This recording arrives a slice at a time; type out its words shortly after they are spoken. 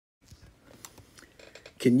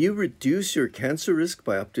Can you reduce your cancer risk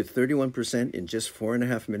by up to 31% in just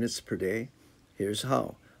 4.5 minutes per day? Here's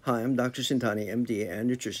how. Hi, I'm Dr. Shintani, MD, and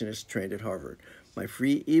nutritionist trained at Harvard. My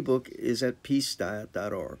free ebook is at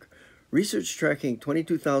peacediet.org. Research tracking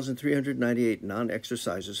 22,398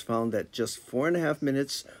 non-exercisers found that just 4.5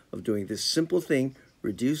 minutes of doing this simple thing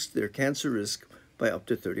reduced their cancer risk by up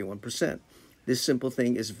to 31%. This simple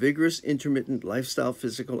thing is vigorous, intermittent lifestyle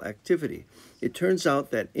physical activity. It turns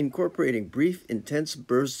out that incorporating brief, intense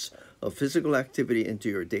bursts of physical activity into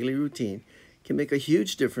your daily routine can make a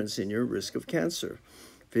huge difference in your risk of cancer.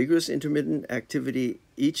 Vigorous, intermittent activity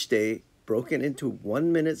each day, broken into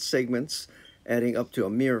 1-minute segments, adding up to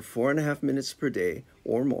a mere 4.5 minutes per day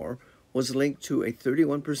or more, was linked to a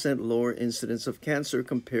 31% lower incidence of cancer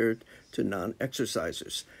compared to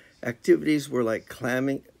non-exercisers. Activities were like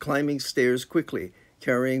climbing stairs quickly,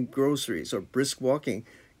 carrying groceries, or brisk walking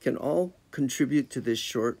can all contribute to this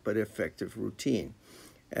short but effective routine.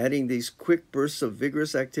 Adding these quick bursts of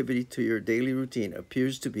vigorous activity to your daily routine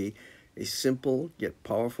appears to be a simple yet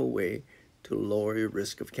powerful way to lower your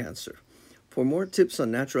risk of cancer. For more tips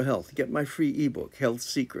on natural health, get my free ebook, Health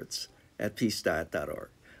Secrets, at peacediet.org.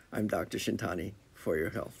 I'm Dr. Shintani for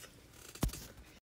your health.